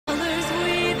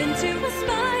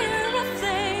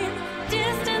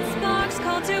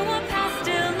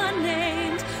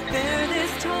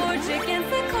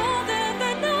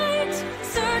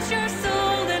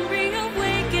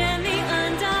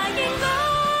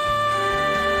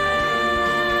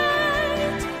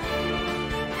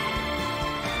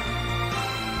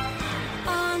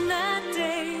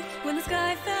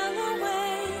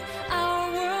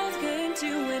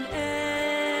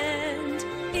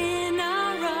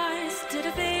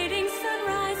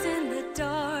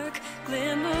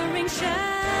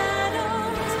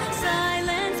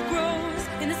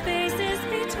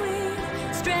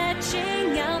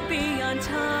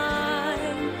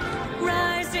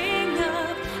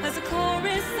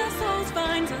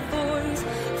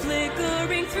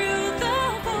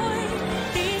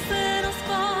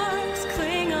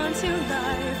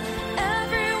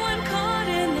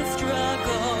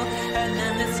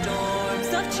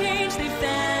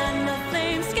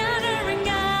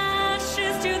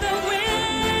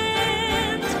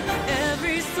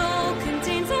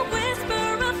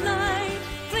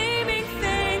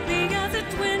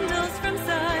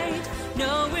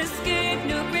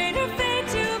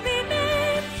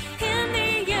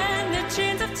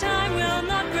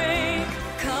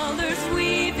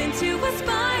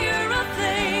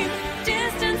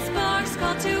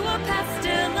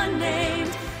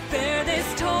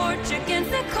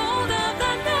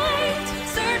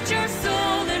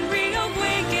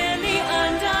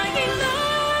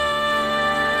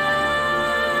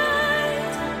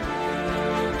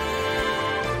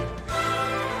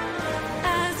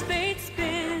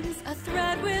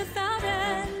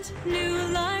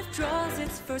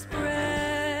first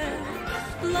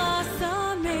breath,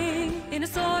 blossoming in a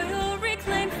soil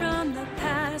reclaimed from the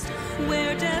past,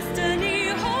 where destiny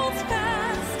holds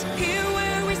fast. Here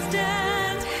where we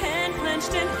stand, hand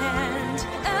clenched in hand,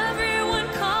 everyone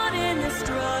caught in the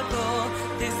struggle.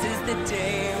 This is the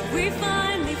day we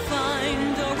finally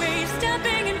find a way,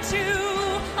 stepping into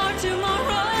our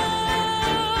tomorrow.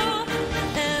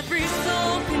 Every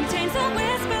soul contains a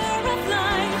whisper of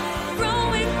light,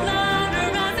 growing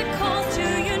louder as it calls to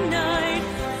unite.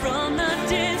 From the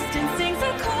distance sings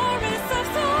a chorus of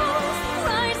souls,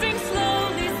 rising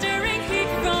slowly, stirring heat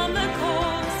from the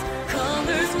coals.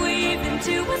 Colors weave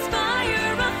into a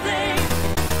spire of flame.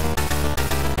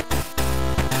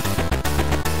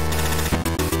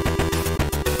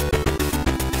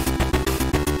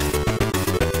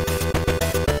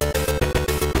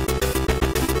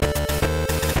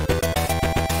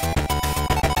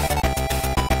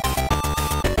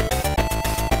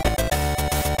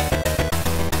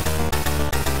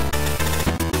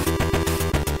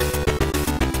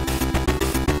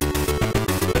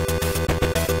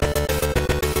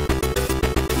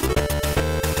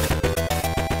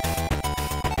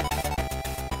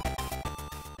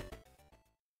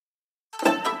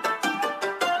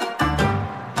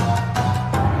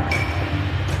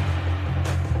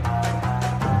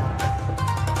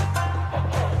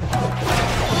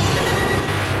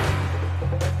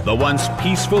 The once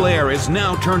peaceful air is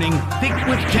now turning thick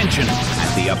with tension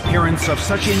at the appearance of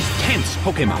such intense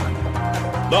Pokémon.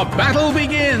 The battle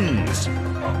begins!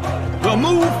 The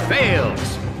move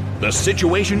fails! The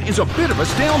situation is a bit of a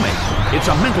stalemate. It's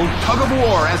a mental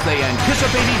tug-of-war as they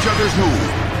anticipate each other's move.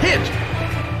 Hit!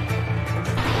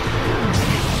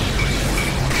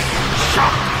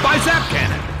 Shocked by Zap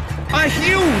Cannon! A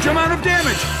huge amount of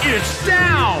damage! It's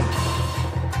down!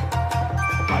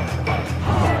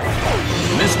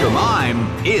 Mr.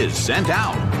 Mime is sent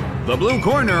out. The blue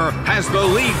corner has the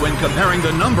lead when comparing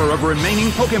the number of remaining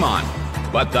Pokémon.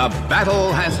 But the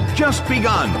battle has just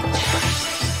begun.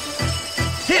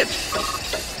 Hit!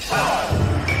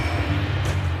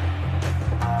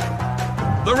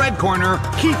 The red corner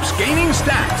keeps gaining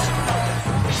stats.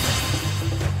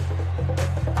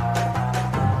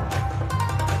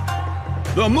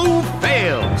 The move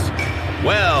fails.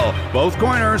 Well, both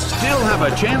corners still have a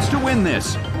chance to win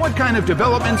this. What kind of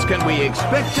developments can we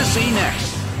expect to see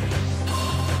next?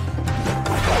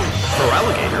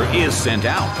 Feraligatr is sent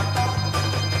out.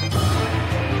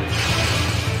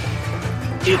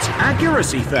 Its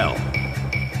accuracy fell.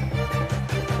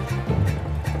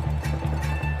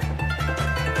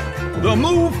 The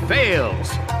move fails.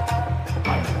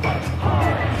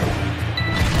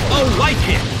 A light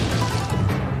hit.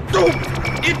 Oh,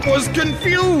 it was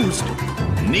confused.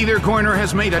 Neither corner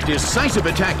has made a decisive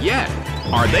attack yet.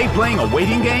 Are they playing a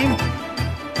waiting game?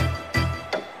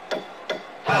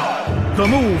 The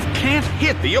move can't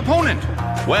hit the opponent.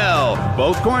 Well,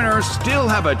 both corners still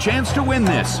have a chance to win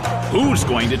this. Who's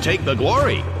going to take the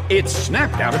glory? It's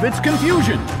snapped out of its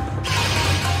confusion.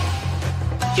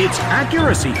 Its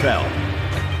accuracy fell.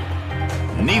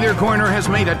 Neither corner has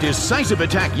made a decisive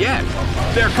attack yet.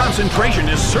 Their concentration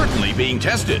is certainly being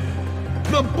tested.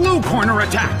 The blue corner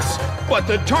attacks, but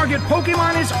the target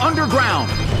Pokémon is underground.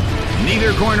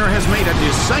 Neither corner has made a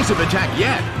decisive attack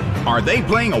yet. Are they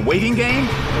playing a waiting game?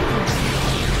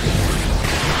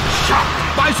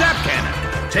 Shocked by Zap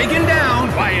Cannon, taken down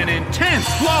by an intense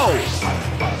blow.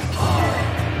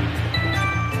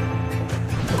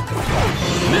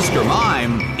 Mr.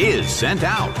 Mime is sent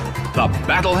out. The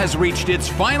battle has reached its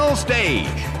final stage.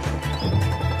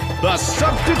 The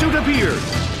substitute appears.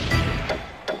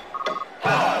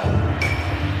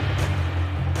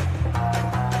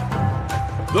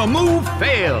 The move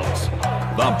fails.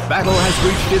 The battle has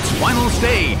reached its final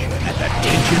stage, and the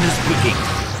tension is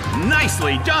peaking.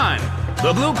 Nicely done!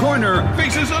 The blue corner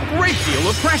faces a great deal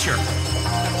of pressure.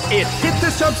 It hit the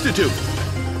substitute.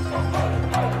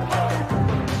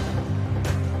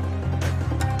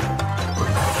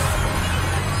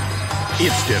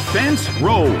 Its defense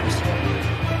rose.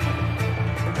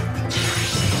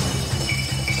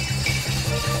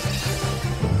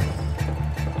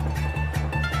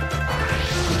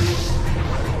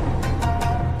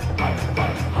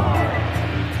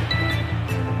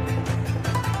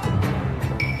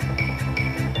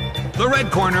 The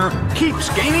red corner keeps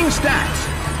gaining stats.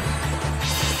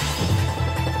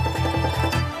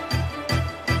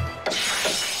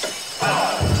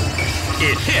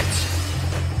 It hits.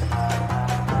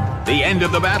 The end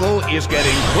of the battle is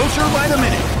getting closer by the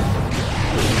minute.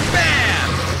 Bam!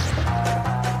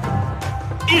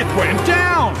 It went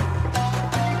down!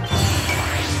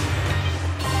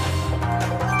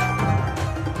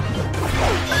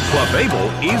 Clefable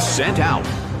is sent out.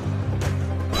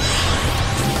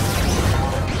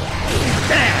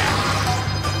 Bam!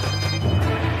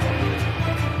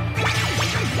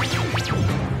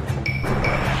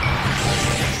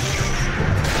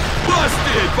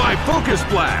 Busted by Focus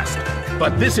Blast!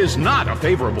 But this is not a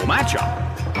favorable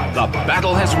matchup. The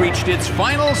battle has reached its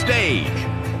final stage.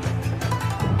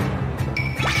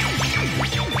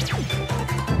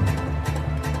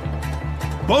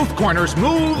 Both corners'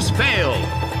 moves failed.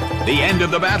 The end of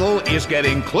the battle is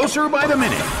getting closer by the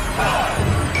minute.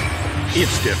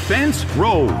 Its defense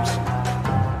rose.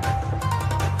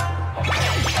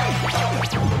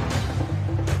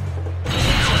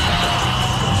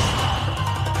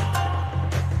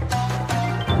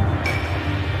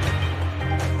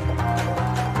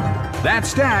 That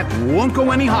stat won't go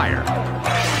any higher.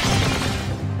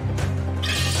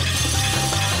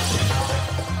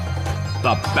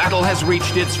 The battle has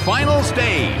reached its final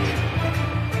stage.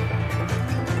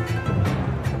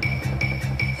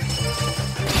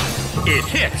 It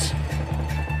hits.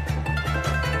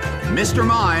 Mr.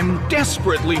 Mime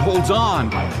desperately holds on.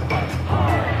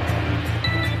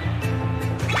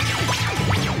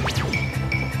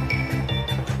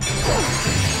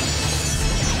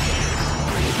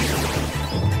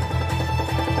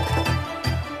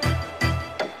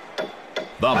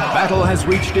 The battle has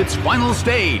reached its final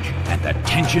stage, and the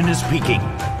tension is peaking.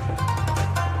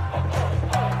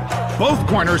 Both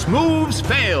corners' moves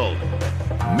failed.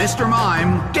 Mr.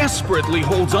 Mime desperately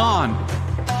holds on.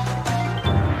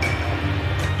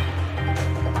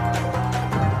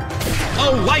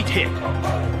 A light hit.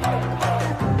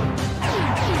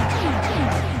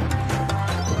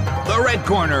 The red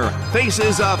corner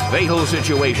faces a fatal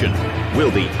situation.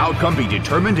 Will the outcome be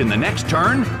determined in the next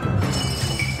turn?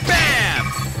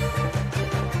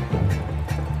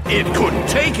 It couldn't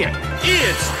take it.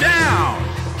 It's down.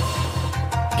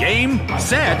 Game,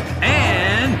 set,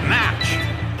 and match.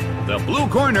 The blue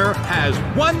corner has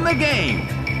won the game.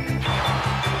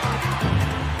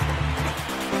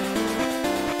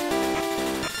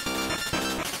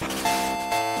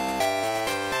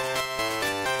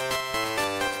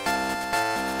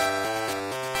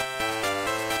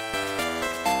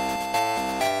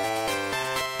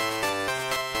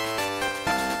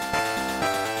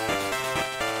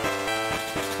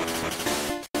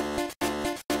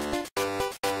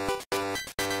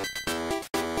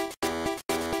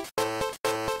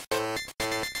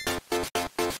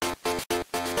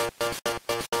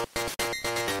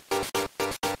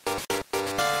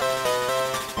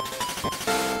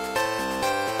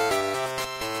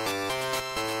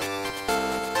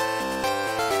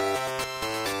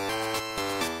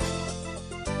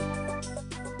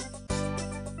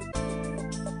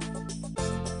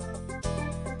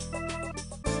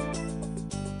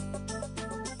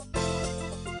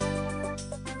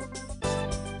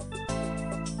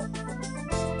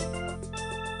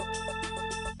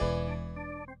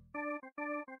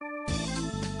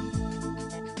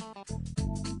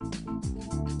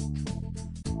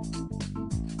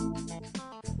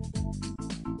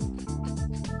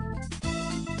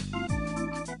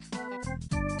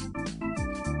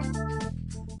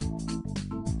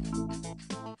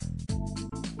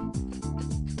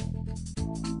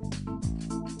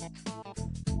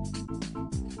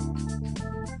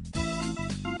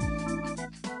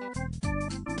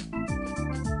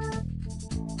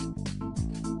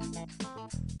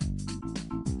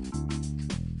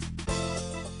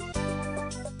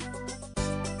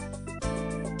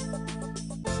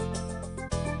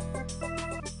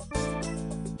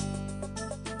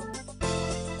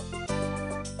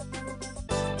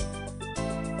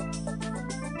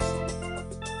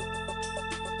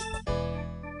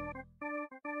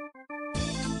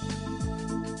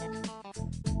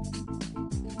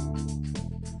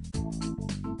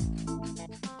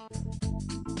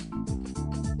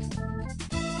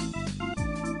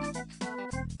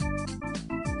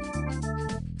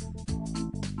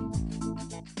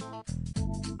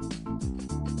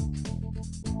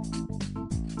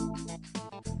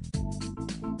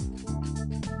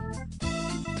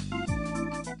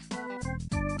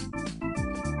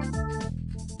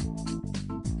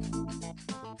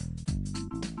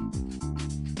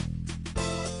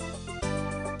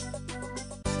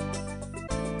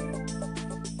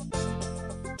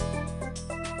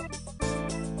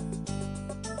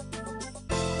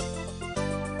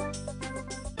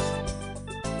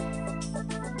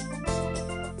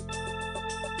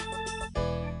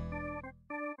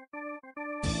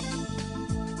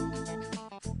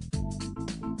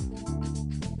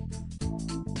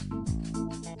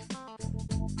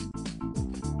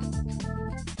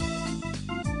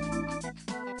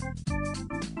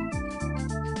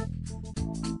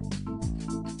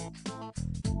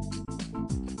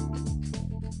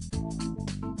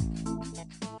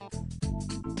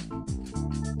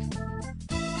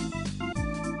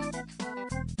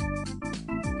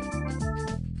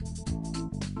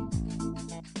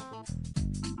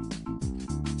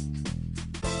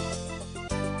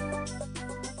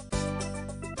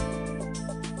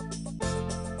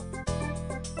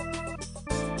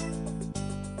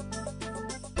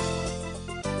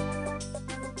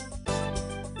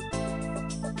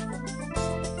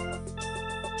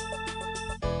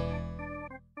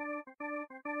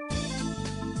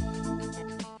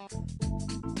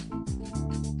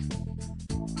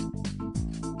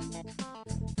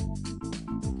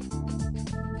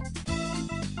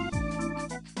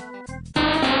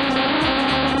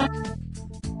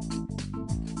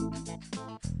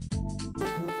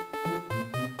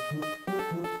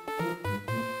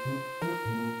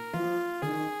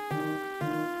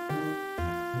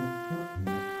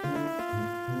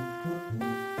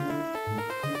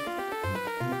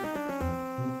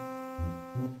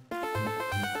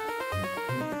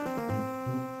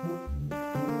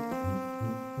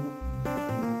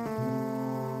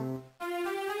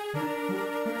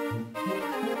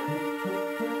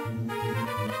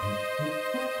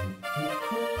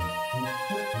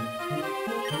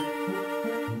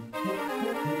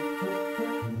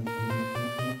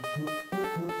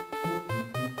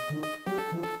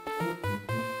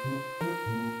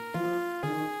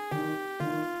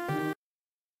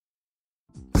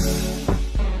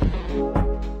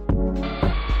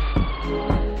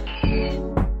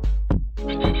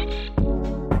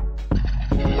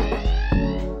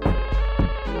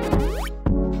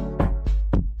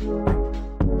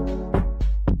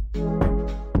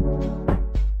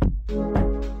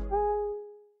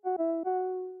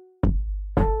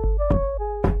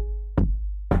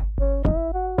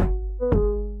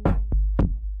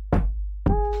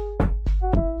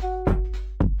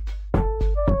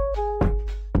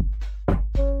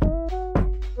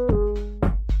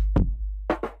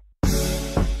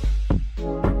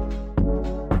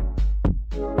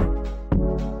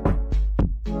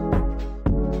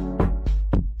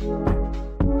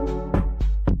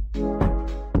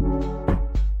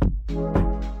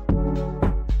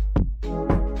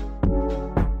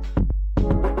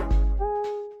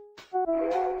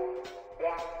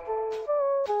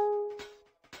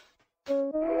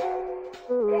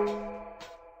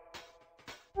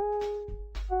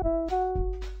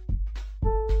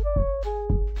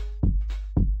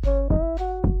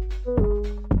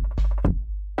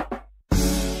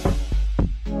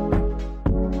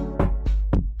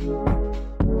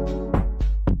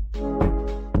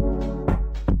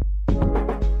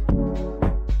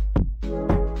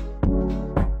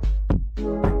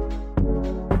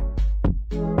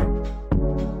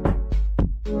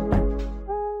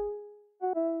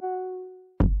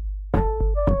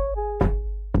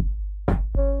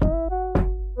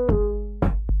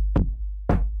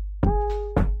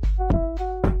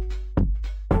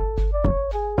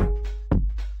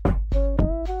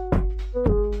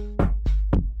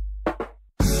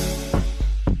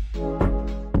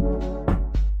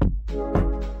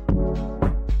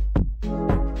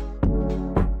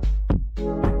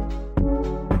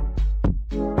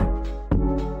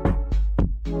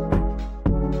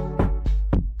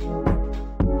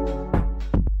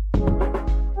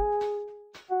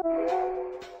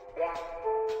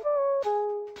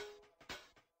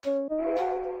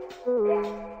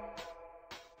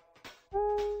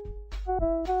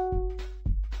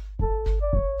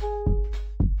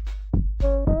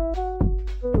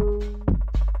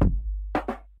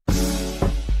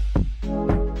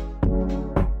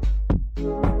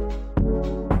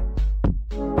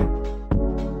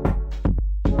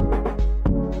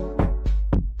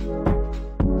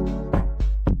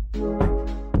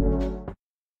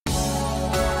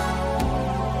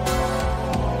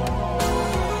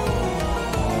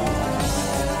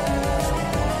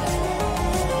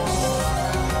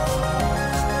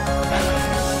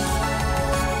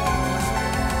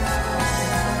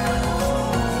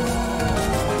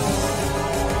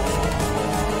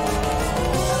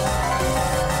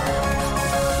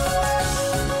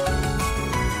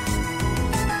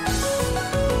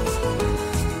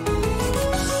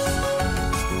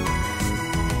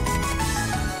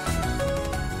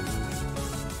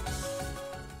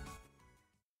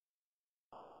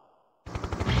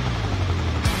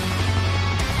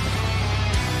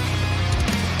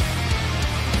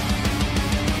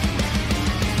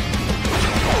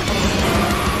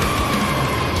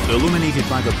 illuminated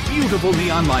by the beautiful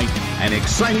neon light, an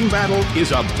exciting battle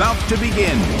is about to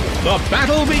begin. The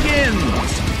battle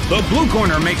begins! The blue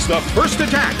corner makes the first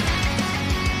attack.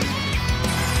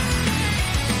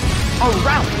 A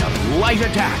rally of light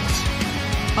attacks.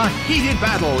 A heated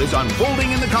battle is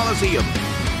unfolding in the Colosseum.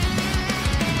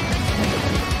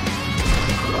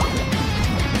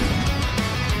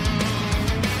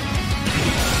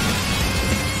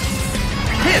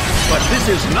 Hit, but this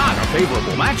is not a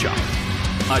favorable matchup.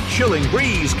 A chilling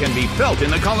breeze can be felt in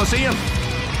the Colosseum.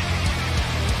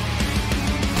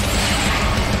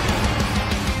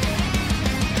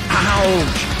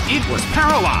 Ouch! It was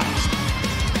paralyzed.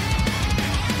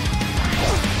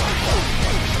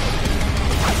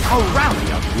 A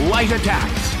rally of light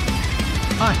attacks.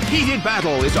 A heated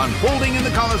battle is unfolding in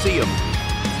the Colosseum.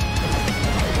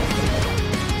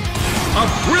 A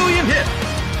brilliant hit.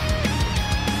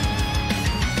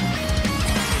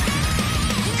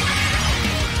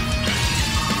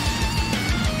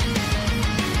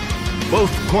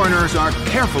 Both corners are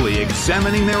carefully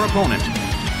examining their opponent.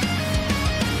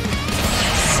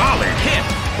 Solid hit,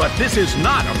 but this is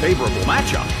not a favorable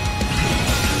matchup.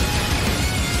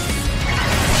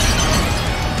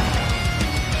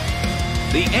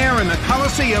 The air in the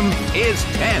Colosseum is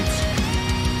tense.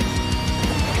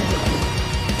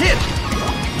 Hit!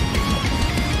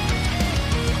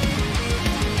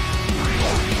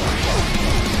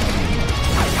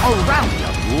 A round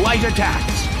of light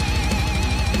attacks.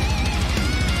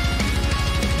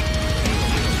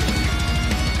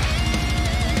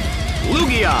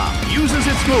 Lugia uses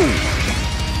its move.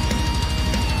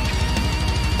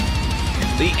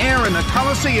 The air in the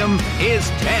Colosseum is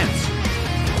tense.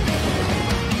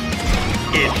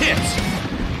 It hits.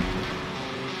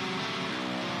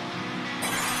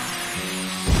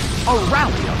 A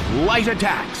rally of light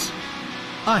attacks.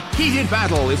 A heated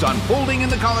battle is unfolding in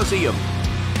the Colosseum.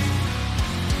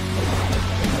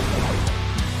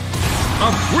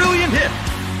 A brilliant hit.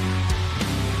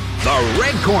 The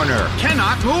red corner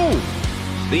cannot move.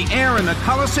 The air in the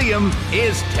Colosseum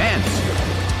is tense.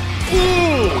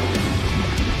 Ooh!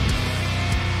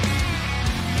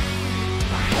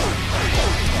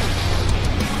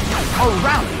 A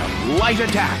rally of light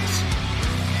attacks.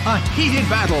 A heated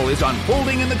battle is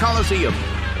unfolding in the Colosseum.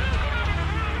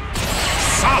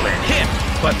 Solid hit,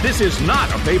 but this is not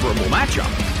a favorable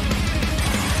matchup.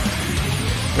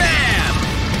 Bam!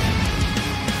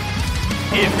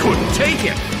 It couldn't take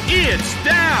it. It's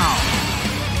down.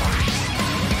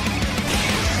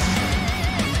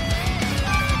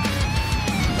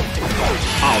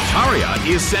 Altaria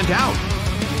is sent out.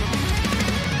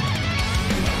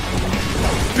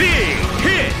 Big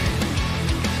hit!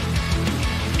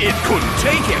 It couldn't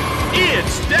take it.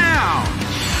 It's down.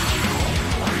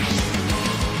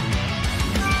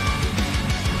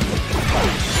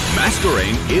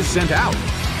 Masquerain is sent out.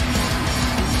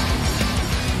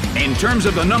 In terms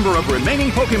of the number of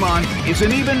remaining Pokémon, it's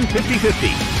an even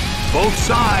 50-50. Both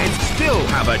sides still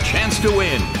have a chance to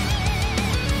win.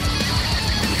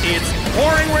 It's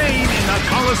pouring rain in the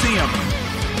Colosseum.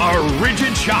 A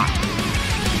rigid shot.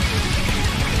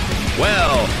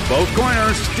 Well, both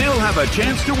corners still have a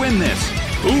chance to win this.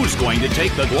 Who's going to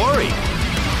take the glory?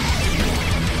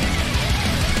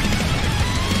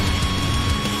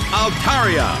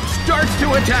 Altaria starts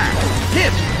to attack.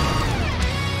 Hit!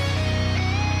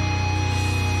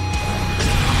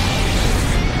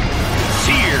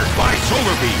 Seared by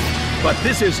Solar Beam. But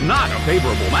this is not a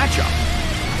favorable matchup.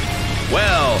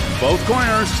 Well, both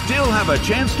corners still have a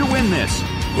chance to win this.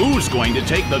 Who's going to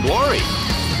take the glory?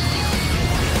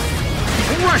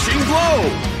 Rushing blow!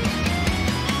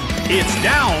 It's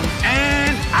down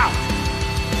and out.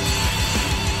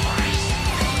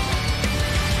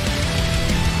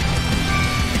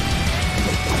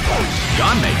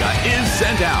 Yanmega is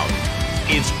sent out.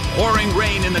 It's pouring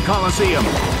rain in the Colosseum.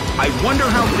 I wonder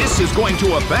how this is going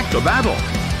to affect the battle.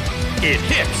 It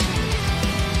hits.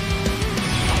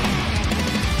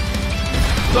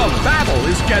 The battle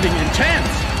is getting intense.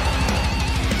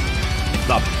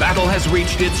 The battle has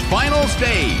reached its final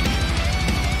stage.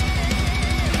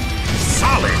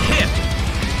 Solid hit.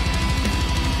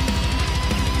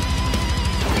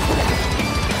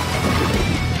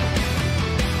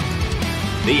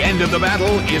 The end of the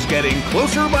battle is getting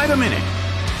closer by the minute.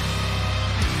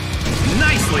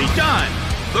 Nicely done.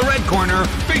 The red corner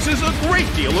faces a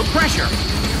great deal of pressure.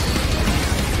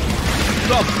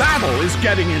 The battle is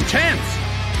getting intense.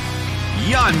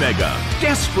 Yanmega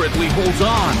desperately holds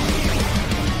on.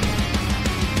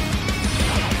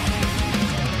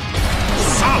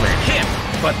 Solid hit,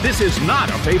 but this is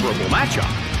not a favorable matchup.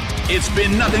 It's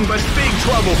been nothing but big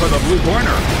trouble for the blue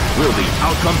corner. Will the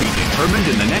outcome be determined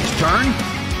in the next turn?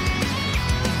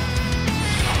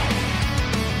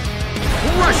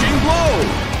 Rushing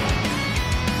blow!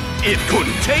 It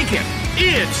couldn't take it.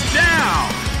 It's down!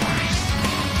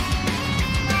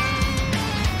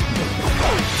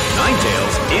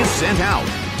 Ninetales is sent out.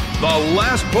 The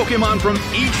last Pokemon from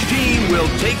each team will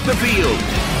take the field.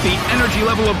 The energy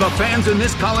level of the fans in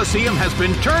this Coliseum has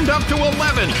been turned up to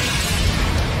 11.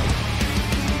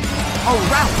 A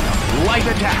rout of light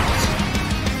attacks.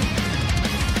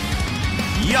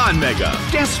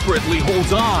 Yanmega desperately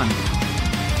holds on.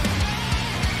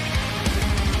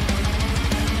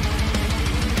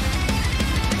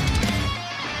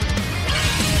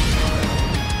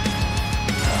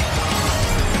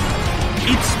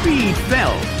 Its speed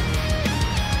fell.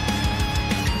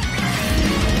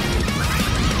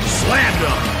 Slammed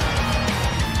him.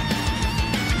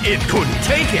 It couldn't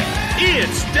take it.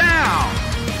 It's down.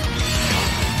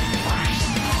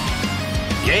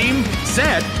 Game,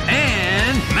 set,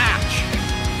 and match.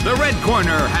 The red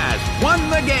corner has won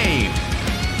the game.